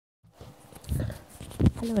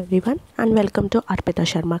Hello everyone and welcome to Arpita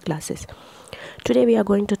Sharma classes. Today we are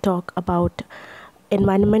going to talk about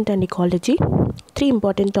environment and ecology. Three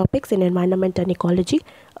important topics in environment and ecology: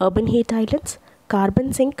 urban heat islands,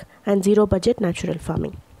 carbon sink and zero budget natural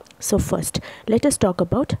farming. So first, let us talk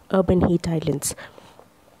about urban heat islands.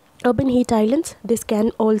 Urban heat islands, this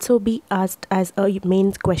can also be asked as a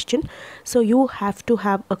main question. So you have to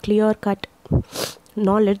have a clear cut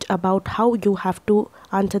knowledge about how you have to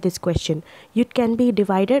answer this question. It can be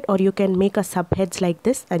divided or you can make a subheads like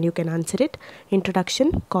this and you can answer it: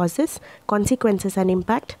 introduction, causes, consequences and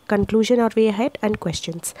impact, conclusion or way ahead, and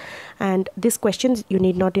questions. And these questions you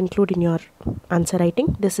need not include in your answer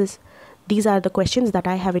writing. These are the questions that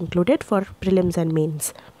I have included for prelims and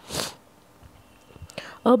mains.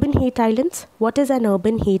 Urban heat islands. What is an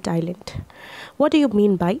urban heat island? What do you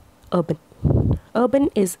mean by urban? Urban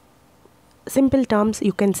is, simple terms,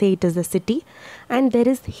 you can say it is a city and there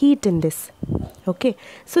is heat in this. Okay,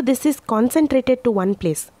 so this is concentrated to one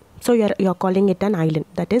place, so you're calling it an island.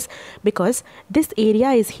 That is because this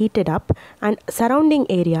area is heated up and surrounding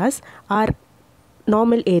areas are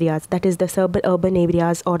normal areas, that is the urban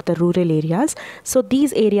areas or the rural areas. So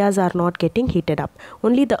these areas are not getting heated up,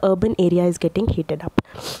 only the urban area is getting heated up.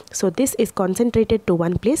 So this is concentrated to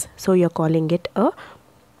one place, so you're calling it a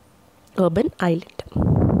urban island.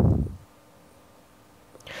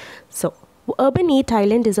 So, urban heat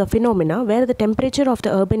island is a phenomena where the temperature of the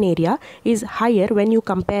urban area is higher when you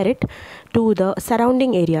compare it to the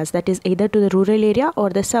surrounding areas, that is either to the rural area or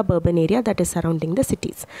the suburban area that is surrounding the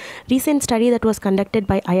cities. Recent study that was conducted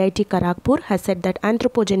by IIT Kharagpur has said that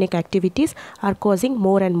anthropogenic activities are causing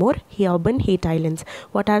more and more urban heat islands.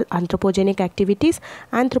 What are anthropogenic activities?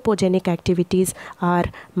 Anthropogenic activities are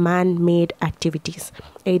man-made activities,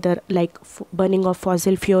 either like burning of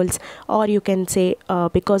fossil fuels, or you can say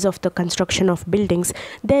because of the construction of buildings,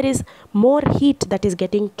 there is more heat that is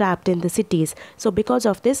getting trapped in the cities. So because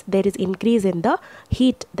of this, there is increase in the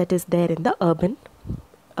heat that is there in the urban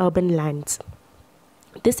lands.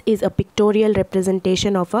 This is a pictorial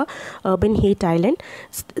representation of a urban heat island.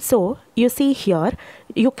 So you see here,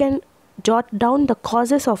 you can jot down the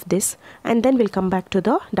causes of this and then we'll come back to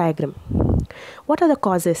the diagram. What are the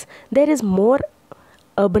causes? There is more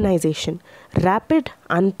urbanization, rapid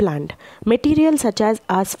unplanned, materials such as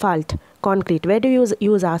asphalt, concrete. Where do you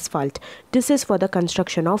use asphalt? This is for the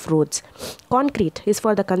construction of roads. Concrete is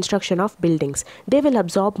for the construction of buildings. They will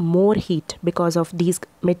absorb more heat because of these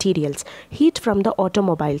materials. Heat from the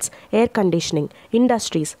automobiles, air conditioning,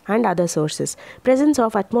 industries and other sources. Presence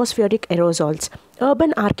of atmospheric aerosols.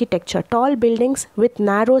 Urban architecture, tall buildings with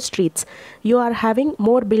narrow streets. You are having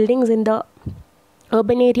more buildings in the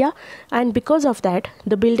urban area, and because of that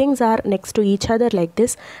the buildings are next to each other like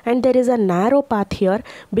this and there is a narrow path here.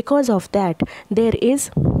 Because of that there is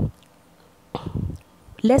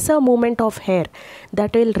lesser movement of air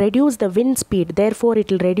that will reduce the wind speed, therefore it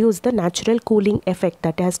will reduce the natural cooling effect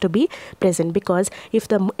that has to be present. Because if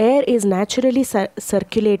the air is naturally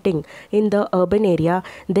circulating in the urban area,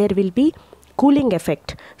 there will be cooling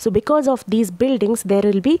effect. So because of these buildings, there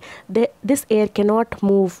will be this air cannot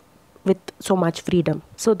move with so much freedom,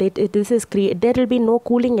 so that there will be no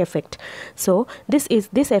cooling effect. So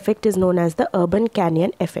this effect is known as the urban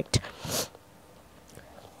canyon effect.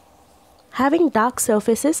 Having dark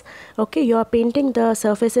surfaces, okay, you are painting the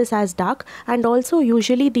surfaces as dark, and also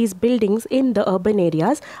usually these buildings in the urban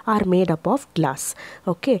areas are made up of glass.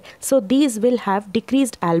 Okay, so these will have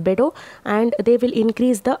decreased albedo and they will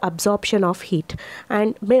increase the absorption of heat,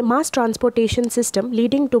 and mass transportation system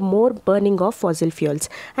leading to more burning of fossil fuels,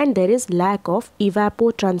 and there is lack of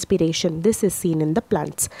evapotranspiration. This is seen in the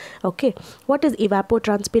plants. Okay, what is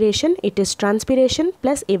evapotranspiration? It is transpiration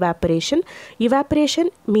plus evaporation. Evaporation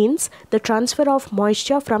means the transfer of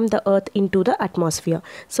moisture from the earth into the atmosphere.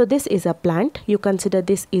 So this is a plant, you consider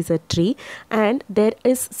this is a tree, and there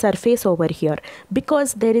is surface over here.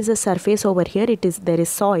 Because there is a surface over here, there is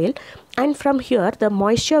soil, and from here the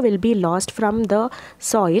moisture will be lost from the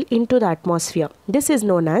soil into the atmosphere. This is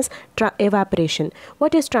known as evaporation.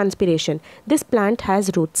 What is transpiration? This plant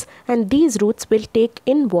has roots, and these roots will take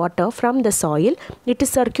in water from the soil. It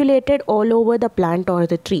is circulated all over the plant or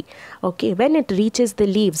the tree. Okay, when it reaches the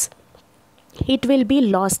leaves, it will be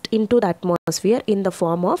lost into the atmosphere in the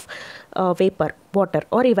form of vapor, water,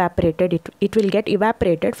 or evaporated. It will get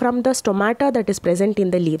evaporated from the stomata that is present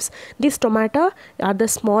in the leaves. These stomata are the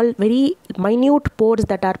small, very minute pores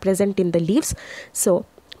that are present in the leaves. So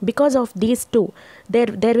because of these two there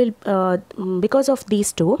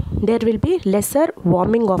will be lesser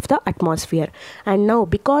warming of the atmosphere. And now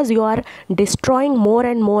because you are destroying more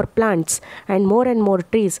and more plants and more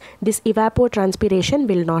trees, this evapotranspiration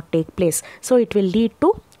will not take place, so it will lead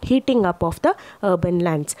to heating up of the urban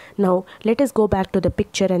lands. Now let us go back to the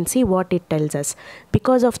picture and see what it tells us.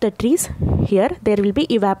 Because of the trees, here there will be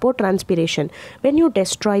evapotranspiration. When you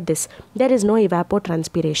destroy this, there is no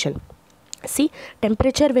evapotranspiration. See,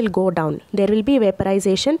 temperature will go down, there will be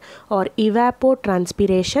vaporization or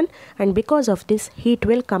evapotranspiration, and because of this heat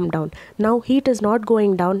will come down. Now heat is not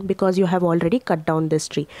going down because you have already cut down this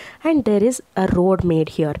tree, and there is a road made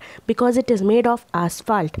here because it is made of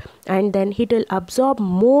asphalt, and then it will absorb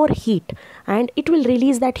more heat and it will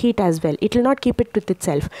release that heat as well. It will not keep it with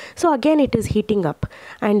itself, so again it is heating up.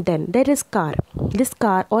 And then there is car. This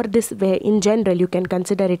car, or this way in general you can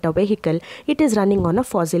consider it a vehicle, it is running on a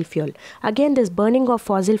fossil fuel. Again, this burning of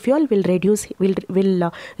fossil fuel will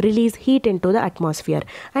release heat into the atmosphere.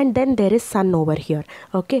 And then there is sun over here.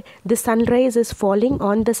 Okay, the sun rays is falling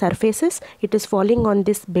on the surfaces, it is falling on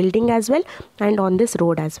this building as well and on this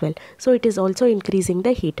road as well, so it is also increasing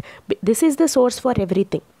the heat. This is the source for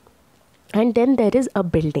everything. And then there is a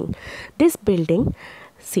building. This building,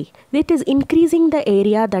 see, it is increasing the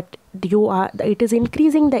area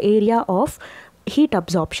of heat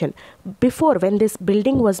absorption. Before, when this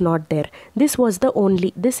building was not there, this is the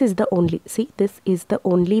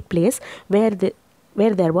only place where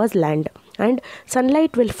there was land, and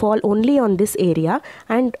sunlight will fall only on this area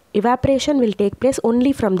and evaporation will take place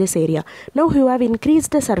only from this area. Now you have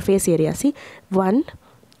increased the surface area. See, I'll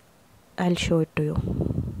show it to you.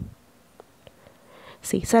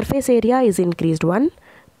 See, surface area is increased 1,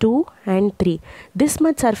 2 and 3. This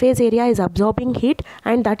much surface area is absorbing heat,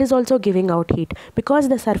 and that is also giving out heat. Because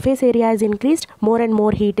the surface area is increased, more and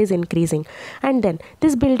more heat is increasing. And then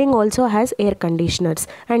this building also has air conditioners,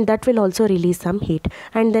 and that will also release some heat.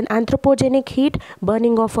 And then anthropogenic heat,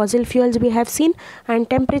 burning of fossil fuels we have seen, and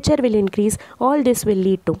temperature will increase. All this will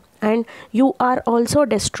lead to, and you are also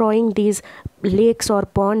destroying these lakes or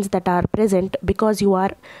ponds that are present because you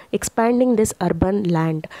are expanding this urban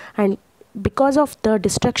land. And because of the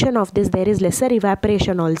destruction of this, there is lesser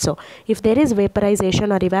evaporation also. If there is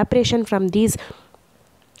vaporization or evaporation from these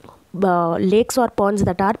lakes or ponds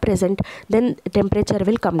that are present, then temperature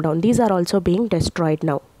will come down. These are also being destroyed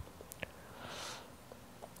now.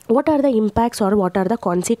 What are the impacts or what are the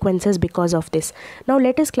consequences because of this? Now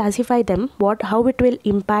let us classify them, how it will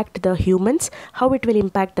impact the humans, how it will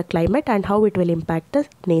impact the climate, and how it will impact the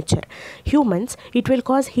nature. Humans, it will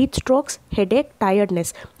cause heat strokes, headache,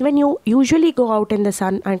 tiredness. When you usually go out in the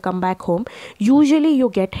sun and come back home, usually you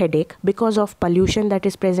get headache because of pollution that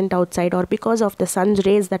is present outside or because of the sun's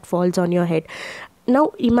rays that falls on your head.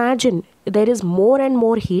 Now imagine there is more and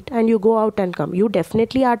more heat and you go out and come. You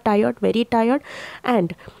definitely are tired, very tired.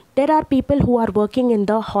 And there are people who are working in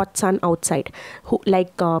the hot sun outside,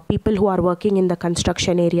 people who are working in the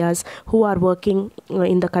construction areas, who are working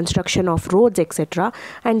in the construction of roads, etc.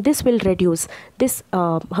 And this will reduce, this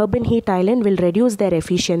urban heat island will reduce their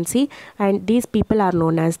efficiency, and these people are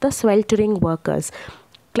known as the sweltering workers.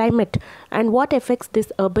 Climate, and what effects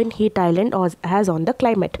this urban heat island has on the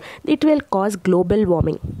climate? It will cause global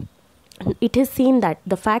warming. It is seen that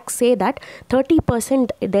the facts say that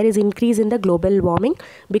 30% there is increase in the global warming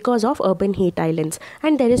because of urban heat islands,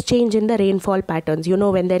 and there is change in the rainfall patterns. You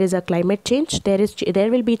know, when there is a climate change,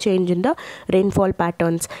 there will be change in the rainfall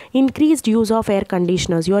patterns. Increased use of air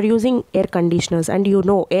conditioners. You are using air conditioners, and you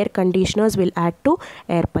know air conditioners will add to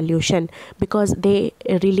air pollution because they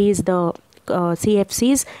release the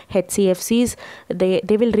CFCs, HCFCs,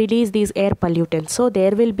 they will release these air pollutants. So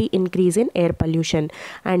there will be increase in air pollution.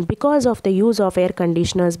 And because of the use of air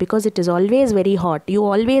conditioners, because it is always very hot, you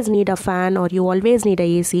always need a fan or you always need a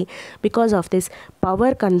AC. Because of this,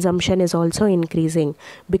 power consumption is also increasing.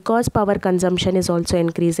 Because power consumption is also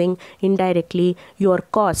increasing, indirectly your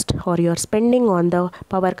cost or your spending on the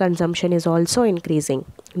power consumption is also increasing.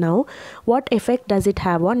 Now, what effect does it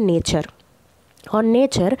have on nature? On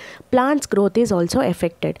nature, plants' growth is also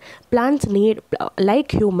affected. Plants need,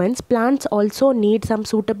 like humans, plants also need some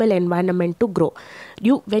suitable environment to grow.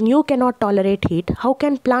 When you cannot tolerate heat, how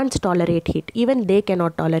can plants tolerate heat? Even they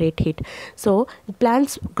cannot tolerate heat. So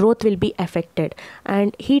plants' growth will be affected,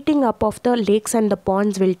 and heating up of the lakes and the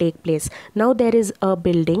ponds will take place. Now there is a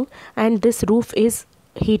building and this roof is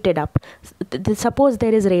heated up. Suppose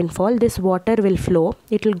there is rainfall, this water will flow,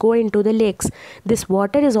 it will go into the lakes. This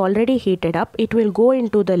water is already heated up, it will go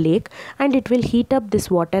into the lake and it will heat up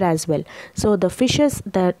this water as well. So the fishes,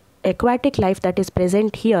 the aquatic life that is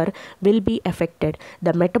present here will be affected.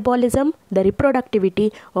 The metabolism, the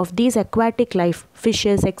reproductivity of these aquatic life,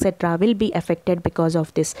 fishes, etc., will be affected because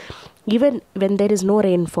of this. Even when there is no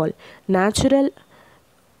rainfall, natural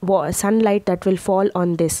sunlight that will fall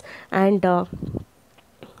on this, and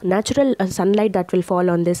natural sunlight that will fall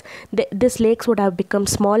on this, this lakes would have become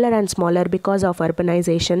smaller and smaller because of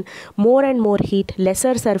urbanization. More and more heat,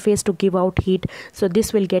 lesser surface to give out heat, so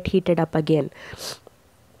this will get heated up again.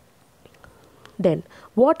 Then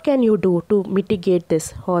what can you do to mitigate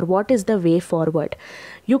this, or what is the way forward?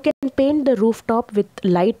 You can paint the rooftop with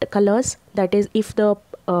light colors. That is,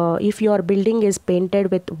 if your building is painted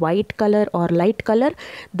with white color or light color,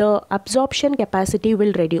 the absorption capacity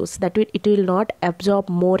will reduce. That it will not absorb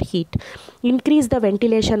more heat. Increase the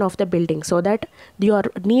ventilation of the building so that your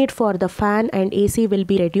need for the fan and AC will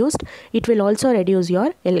be reduced. It will also reduce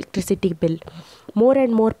your electricity bill. More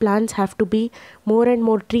and more trees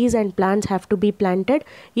and plants have to be planted.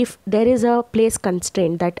 If there is a place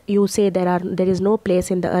constraint that you say there is no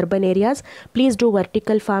place in the urban areas, please do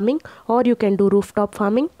vertical farming, or you can do rooftop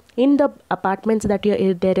farming. In the apartments that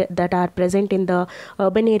are present in the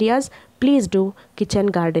urban areas, please do kitchen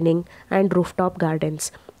gardening and rooftop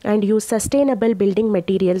gardens, and use sustainable building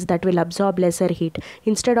materials that will absorb lesser heat.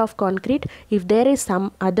 Instead of concrete, if there is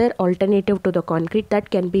some other alternative to the concrete, that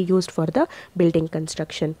can be used for the building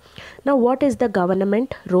construction. Now, what is the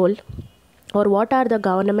government role, or what are the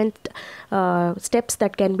government steps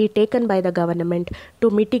that can be taken by the government to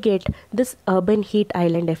mitigate this urban heat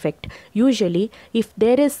island effect? Usually, if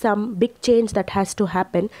there is some big change that has to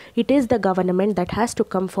happen, it is the government that has to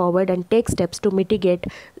come forward and take steps to mitigate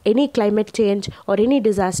any climate change or any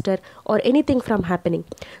disaster or anything from happening.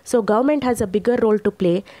 So government has a bigger role to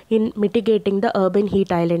play in mitigating the urban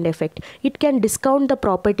heat island effect. It can discount the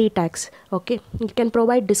property tax. Okay, it can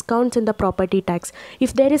provide discounts in the property tax.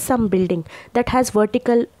 If there is some building that has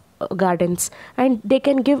vertical gardens, and they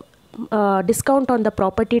can give discount on the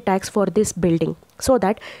property tax for this building, so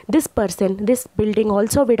that this building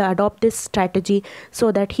also will adopt this strategy,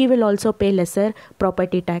 so that he will also pay lesser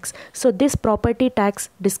property tax. So this property tax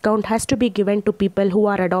discount has to be given to people who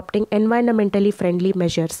are adopting environmentally friendly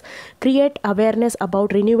measures. Create awareness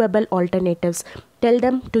about renewable alternatives. Tell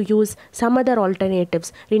them to use some other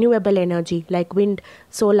alternatives, renewable energy like wind,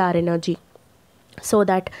 solar energy, so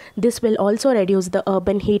that this will also reduce the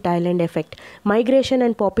urban heat island effect. Migration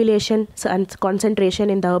and population and concentration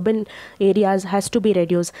in the urban areas has to be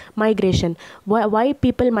reduced. Migration. Why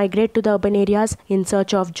people migrate to the urban areas? In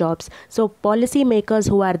search of jobs. So policy makers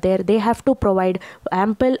who are there, they have to provide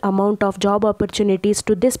ample amount of job opportunities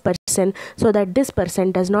to this person, so that this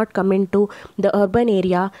person does not come into the urban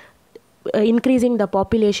area, increasing the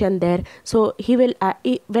population there. So he will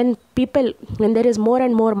when there is more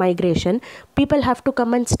and more migration, people have to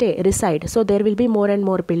come and reside, so there will be more and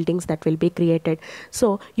more buildings that will be created.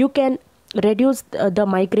 So you can reduce the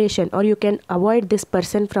migration, or you can avoid this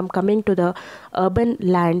person from coming to the urban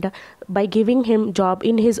land by giving him job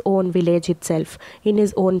in his own village itself, in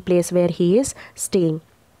his own place where he is staying.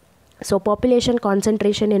 So population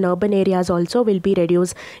concentration in urban areas also will be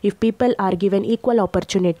reduced if people are given equal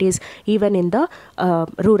opportunities even in the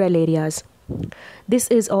rural areas. This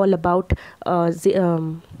is all about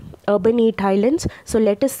urban heat islands. So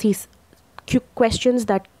let us see questions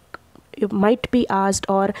that might be asked,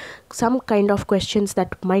 or some kind of questions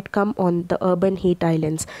that might come on the urban heat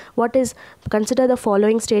islands. Consider the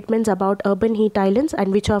following statements about urban heat islands,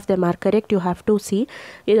 and which of them are correct. You have to see.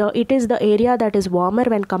 It is the area that is warmer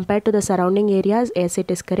when compared to the surrounding areas. Yes,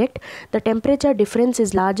 it is correct. The temperature difference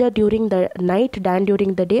is larger during the night than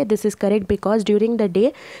during the day. This is correct, because during the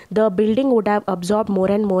day the building would have absorbed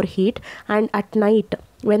more and more heat, and at night,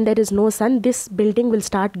 when there is no sun, this building will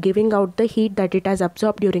start giving out the heat that it has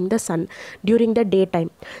absorbed during the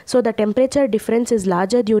daytime. So the temperature difference is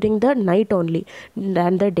larger during the night only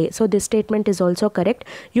than the day. So this statement is also correct.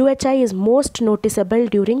 UHI is most noticeable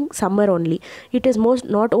during summer only. It is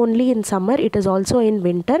not only in summer, it is also in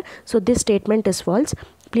winter. So this statement is false.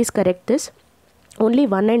 Please correct this. Only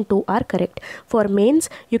 1 and 2 are correct. For mains,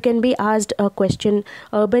 you can be asked a question: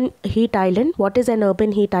 urban heat island. What is an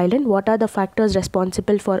urban heat island? What are the factors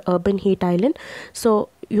responsible for urban heat island? So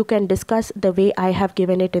you can discuss the way I have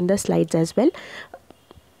given it in the slides as well.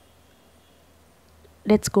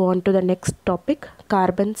 Let's go on to the next topic: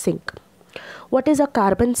 carbon sink. What is a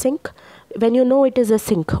carbon sink? When you know it is a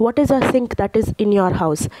sink, what is a sink that is in your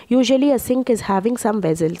house? Usually a sink is having some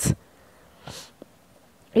vessels.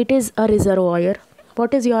 It is a reservoir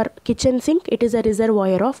What is your kitchen sink? It is a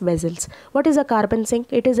reservoir of vessels. What is a carbon sink?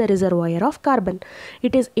 It is a reservoir of carbon.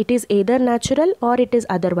 It is either natural or it is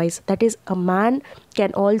otherwise. That is, a man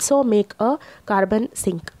can also make a carbon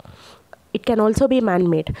sink. It can also be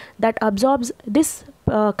man-made. That absorbs this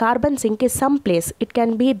carbon sink is some place. It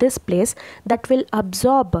can be this place that will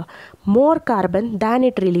absorb more carbon than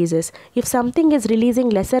it releases. If something is releasing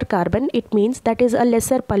lesser carbon, it means that is a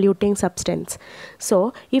lesser polluting substance.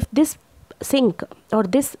 So if this sink or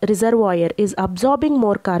this reservoir is absorbing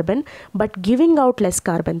more carbon but giving out less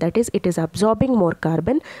carbon, that is, it is absorbing more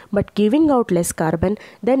carbon but giving out less carbon,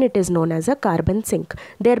 then it is known as a carbon sink.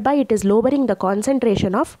 Thereby it is lowering the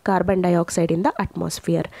concentration of carbon dioxide in the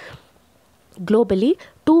atmosphere. Globally,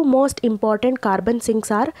 two most important carbon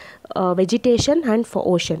sinks are vegetation and for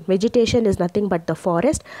ocean. Vegetation is nothing but the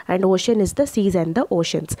forest, and ocean is the seas and the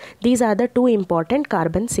oceans. These are the two important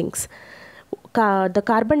carbon sinks. The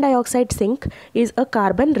carbon dioxide sink is a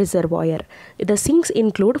carbon reservoir. The sinks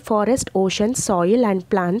include forest, oceans, soil and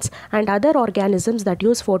plants and other organisms that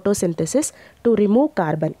use photosynthesis to remove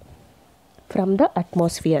carbon from the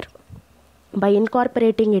atmosphere by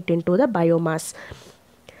incorporating it into the biomass.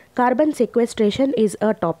 Carbon sequestration is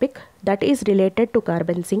a topic that is related to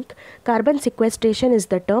carbon sink. Carbon sequestration is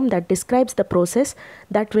the term that describes the process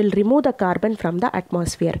that will remove the carbon from the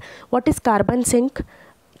atmosphere. What is carbon sink?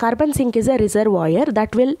 Carbon sink is a reservoir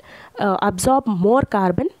that will absorb more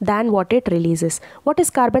carbon than what it releases. What is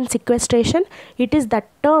carbon sequestration? It is that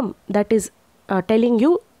term that is telling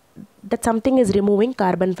you that something is removing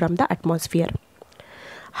carbon from the atmosphere.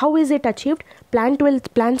 How is it achieved?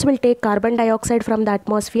 Plants will take carbon dioxide from the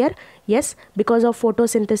atmosphere. Yes, because of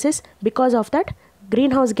photosynthesis. Because of that,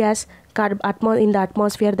 greenhouse gas in the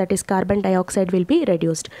atmosphere, that is carbon dioxide, will be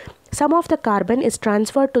reduced. Some of the carbon is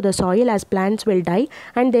transferred to the soil as plants will die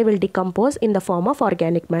and they will decompose in the form of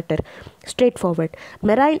organic matter. Straightforward.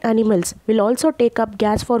 Marine animals will also take up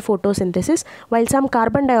gas for photosynthesis, while some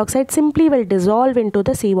carbon dioxide simply will dissolve into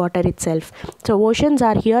the seawater itself. So oceans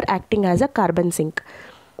are here acting as a carbon sink.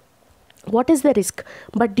 What is the risk?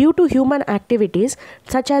 But due to human activities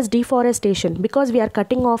such as deforestation, because we are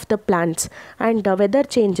cutting off the plants and the weather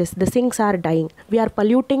changes, the sinks are dying. We are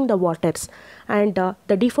polluting the waters, and the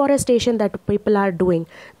deforestation that people are doing,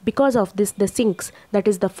 because of this, the sinks, that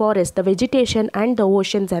is the forest, the vegetation and the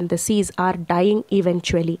oceans and the seas are dying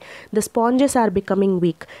eventually. The sponges are becoming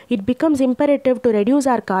weak. It becomes imperative to reduce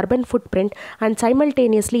our carbon footprint and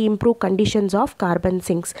simultaneously improve conditions of carbon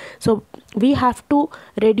sinks. So we have to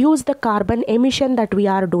reduce the carbon emission that we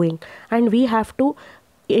are doing, and we have to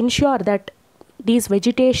ensure that these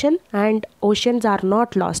vegetation and oceans are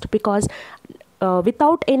not lost, because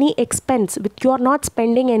without any expense, you are not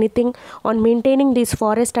spending anything on maintaining these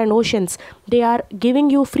forests and oceans. They are giving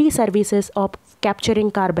you free services of capturing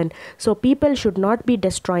carbon. So people should not be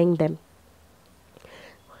destroying them.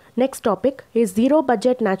 Next topic is zero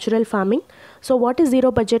budget natural farming. So what is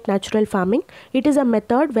zero budget natural farming? It is a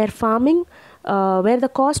method where where the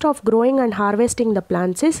cost of growing and harvesting the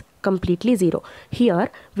plants is completely zero. Here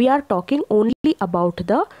we are talking only about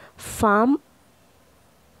the farming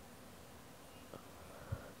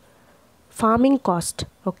cost.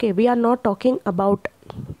 Okay, we are not talking about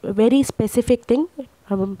very specific thing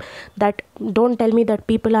that don't tell me that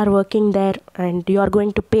people are working there and you are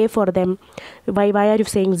going to pay for them. Why are you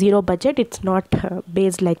saying zero budget? It's not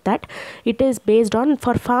based like that. It is based on,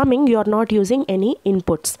 for farming you are not using any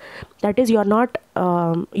inputs, that is, you are not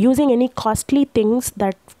using any costly things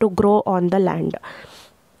that to grow on the land.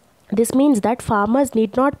 This means that farmers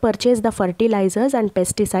need not purchase the fertilizers and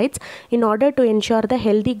pesticides in order to ensure the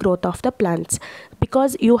healthy growth of the plants,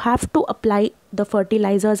 because you have to apply the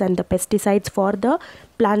fertilizers and the pesticides for the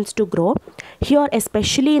plants to grow. Here,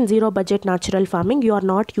 especially in zero budget natural farming, you are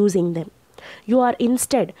not using them. You are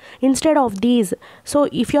instead of these. So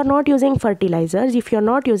if you are not using fertilizers, if you are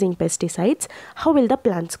not using pesticides, how will the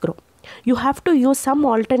plants grow? You have to use some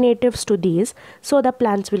alternatives to these so the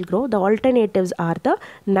plants will grow. The alternatives are the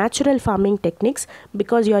natural farming techniques,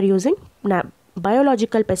 because you are using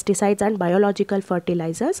biological pesticides and biological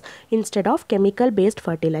fertilizers instead of chemical based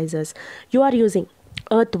fertilizers. You are using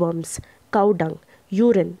earthworms, cow dung,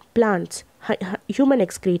 urine, plants, human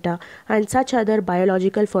excreta and such other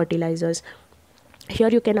biological fertilizers. Here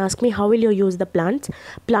you can ask me, how will you use the plants?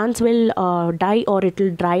 Plants will die or it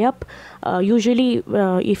will dry up. Usually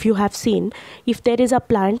if you have seen, if there is a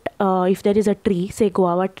plant, if there is a tree, say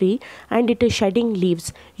guava tree, and it is shedding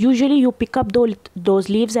leaves, usually you pick up those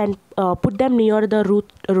leaves and put them near the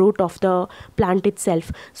root of the plant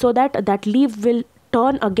itself, so that that leaf will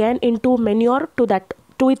turn again into manure to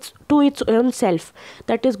to its own self.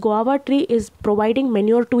 That is, guava tree is providing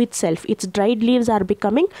manure to itself. Its dried leaves are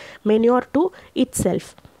becoming manure to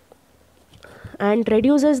itself, and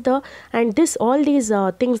reduces the, and this all these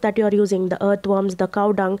things that you are using, the earthworms, the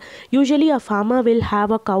cow dung, usually a farmer will have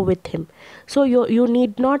a cow with him, so you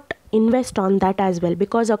need not invest on that as well,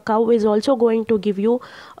 because a cow is also going to give you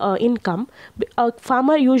income. A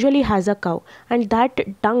farmer usually has a cow, and that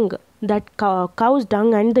dung, that cow's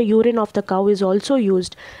dung and the urine of the cow is also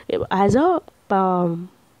used as a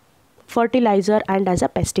fertilizer and as a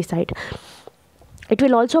pesticide. It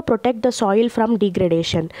will also protect the soil from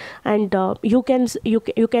degradation, and you can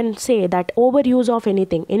say that overuse of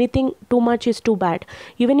anything too much is too bad.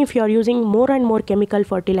 Even if you are using more and more chemical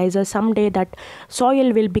fertilizers, someday that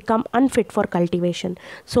soil will become unfit for cultivation.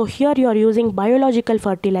 So here you are using biological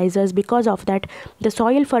fertilizers. Because of that, the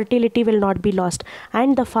soil fertility will not be lost,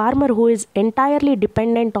 and the farmer who is entirely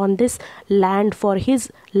dependent on this land for his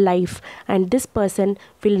life, and this person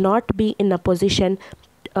will not be in a position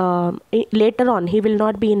later on, he will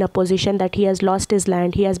not be in a position that he has lost his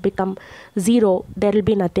land, he has become zero. There will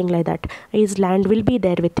be nothing like that. His land will be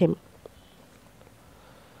there with him.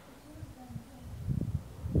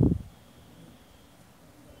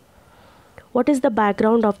 What is the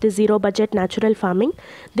background of the zero budget natural farming?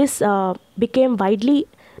 This became widely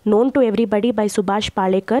known to everybody by Subhash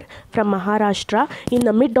Palekar from Maharashtra in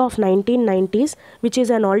the mid of 1990s, which is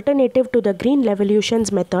an alternative to the green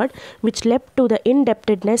revolutions method, which led to the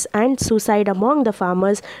indebtedness and suicide among the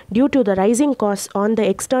farmers due to the rising costs on the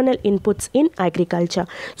external inputs in agriculture.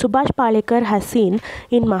 Subhash Palekar has seen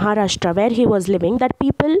in Maharashtra, where he was living, that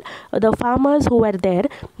people, the farmers who were there,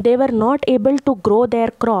 they were not able to grow their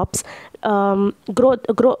crops. They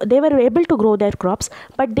were able to grow their crops,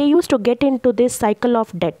 but they used to get into this cycle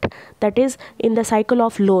of debt, that is, in the cycle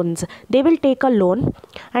of loans. They will take a loan,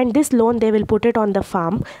 and this loan they will put it on the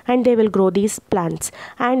farm, and they will grow these plants,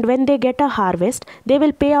 and when they get a harvest, they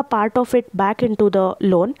will pay a part of it back into the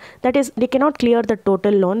loan. That is, they cannot clear the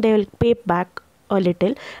total loan, they will pay back a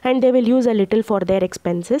little, and they will use a little for their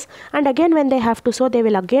expenses, and again when they have to sow, they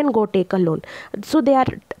will again go take a loan. So they are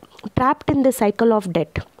trapped in the cycle of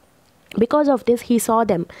debt. Because of this, he saw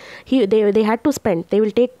them, they had to spend, they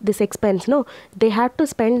will take this expense, no, they had to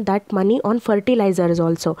spend that money on fertilizers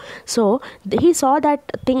also. So he saw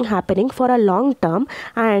that thing happening for a long term,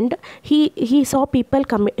 and he saw people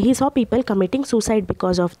committing suicide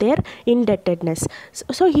because of their indebtedness.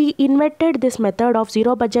 So he invented this method of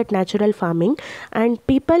zero budget natural farming, and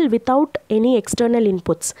people without any external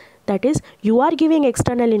inputs. That is, you are giving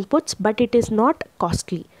external inputs, but it is not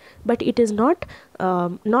costly, but it is not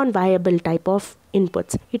non-viable type of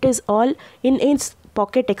inputs. It is all in its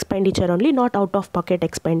pocket expenditure only, not out of pocket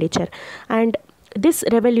expenditure. And this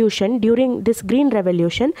revolution, during this green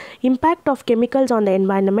revolution, impact of chemicals on the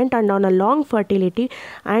environment and on a long fertility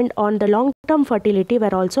and on the long term fertility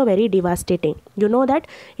were also very devastating. You know that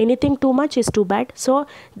anything too much is too bad. So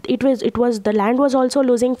it was the land was also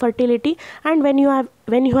losing fertility, and when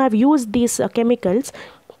you have used these chemicals,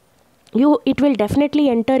 it will definitely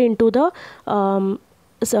enter into the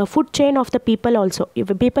food chain of the people also.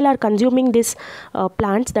 If people are consuming this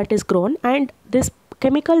plants that is grown, and this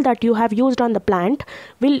chemical that you have used on the plant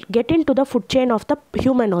will get into the food chain of the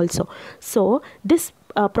human also. So this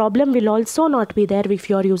problem will also not be there if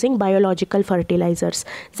you are using biological fertilizers.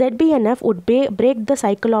 ZBNF would break the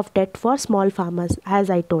cycle of debt for small farmers, as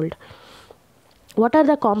I told. What are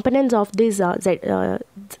the components of this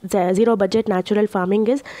zero budget natural farming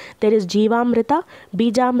is, there is Jivamrita,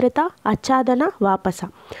 Bijamrita, Achadana,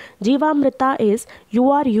 Vapasa. Jivamrita is,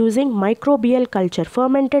 you are using microbial culture,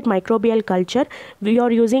 fermented microbial culture. We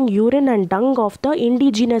are using urine and dung of the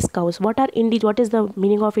indigenous cows. What is the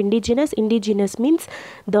meaning of indigenous? Indigenous means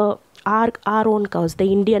our own cows,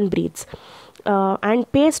 the Indian breeds.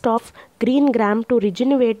 And paste of green gram to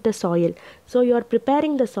regenerate the soil. So you are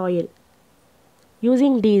preparing the soil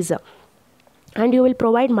using these, and you will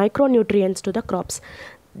provide micronutrients to the crops.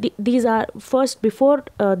 These are first, before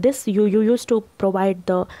this you used to provide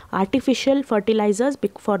the artificial fertilizers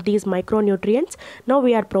for these micronutrients. Now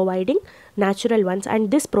we are providing natural ones, and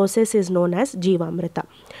this process is known as Jivamrita.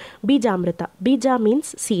 Bijamrita. Bija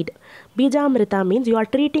means seed. Bijamrita means you are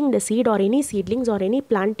treating the seed or any seedlings or any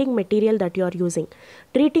planting material that you are using.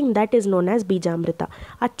 Treating that is known as Bijamrita.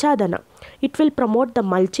 Achadana. It will promote the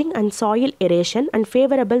mulching and soil aeration and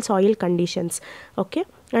favorable soil conditions. Okay.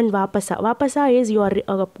 And Vapasa. Vapasa is, you are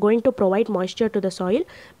going to provide moisture to the soil,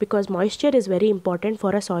 because moisture is very important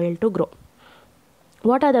for a soil to grow.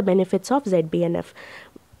 What are the benefits of ZBNF?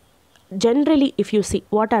 Generally, if you see,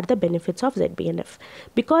 what are the benefits of ZBNF?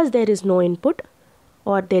 Because there is no input,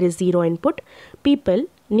 or there is zero input, people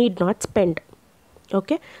need not spend.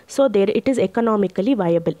 Okay, so there it is economically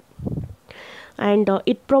viable. And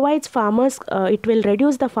it provides farmers, it will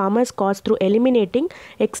reduce the farmers' cost through eliminating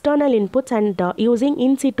external inputs and using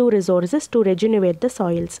in situ resources to regenerate the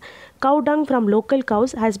soils. Cow dung from local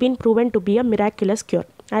cows has been proven to be a miraculous cure.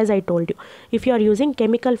 As I told you, if you are using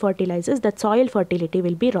chemical fertilizers, that soil fertility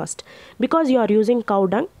will be lost. Because you are using cow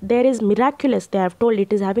dung, there is miraculous, they have told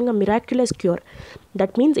it is having a miraculous cure.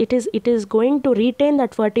 That means it is going to retain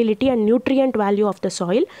that fertility and nutrient value of the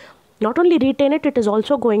soil. Not only retain it, it is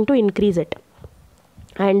also going to increase it.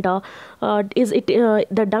 And the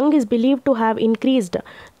dung is believed to have increased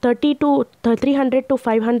 300 to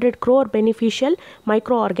 500 crore beneficial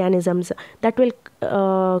microorganisms that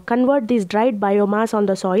will convert this dried biomass on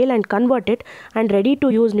the soil and convert it and ready to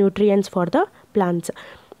use nutrients for the plants.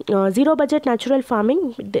 Zero budget natural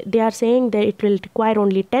farming, they are saying that it will require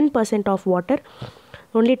only 10% of water.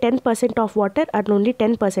 Only 10% of water and only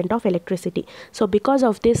 10% of electricity. So because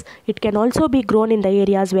of this, it can also be grown in the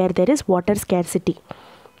areas where there is water scarcity.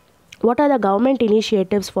 What are the government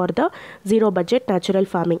initiatives for the zero budget natural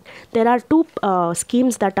farming? There are two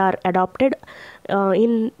schemes that are adopted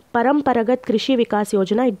in Paramparagat Krishi Vikas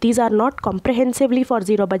Yojana. These are not comprehensively for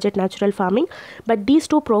zero budget natural farming, but these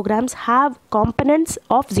two programs have components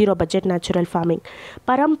of zero budget natural farming.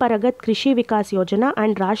 Paramparagat Krishi Vikas Yojana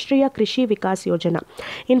and Rashtriya Krishi Vikas Yojana.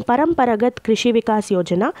 In Paramparagat Krishi Vikas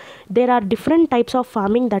Yojana, there are different types of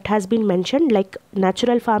farming that has been mentioned, like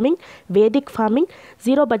natural farming, Vedic farming,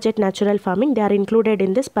 zero budget natural farming. They are included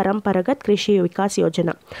in this Paramparagat Krishi Vikas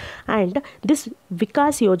Yojana. And this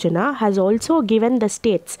Vikas Yojana has also given the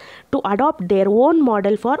states to adopt their own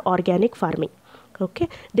model for organic farming. Okay,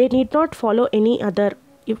 they need not follow any other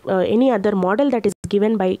model that is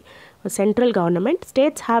given by central government.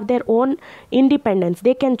 States have their own independence.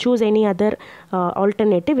 They can choose any other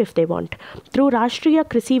alternative if they want. Through Rashtriya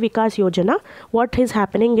Krishi Vikas Yojana, what is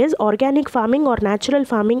happening is organic farming or natural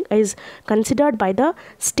farming is considered by the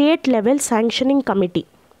state level sanctioning committee.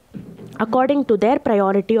 According to their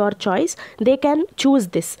priority or choice, they can choose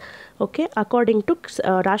this. Okay, according to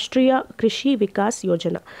Rashtriya Krishi Vikas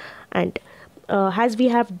Yojana. And as we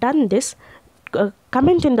have done this,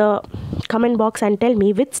 comment in the comment box and tell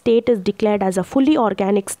me which state is declared as a fully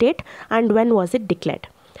organic state and when was it declared.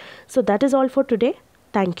 So that is all for today.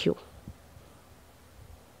 Thank you.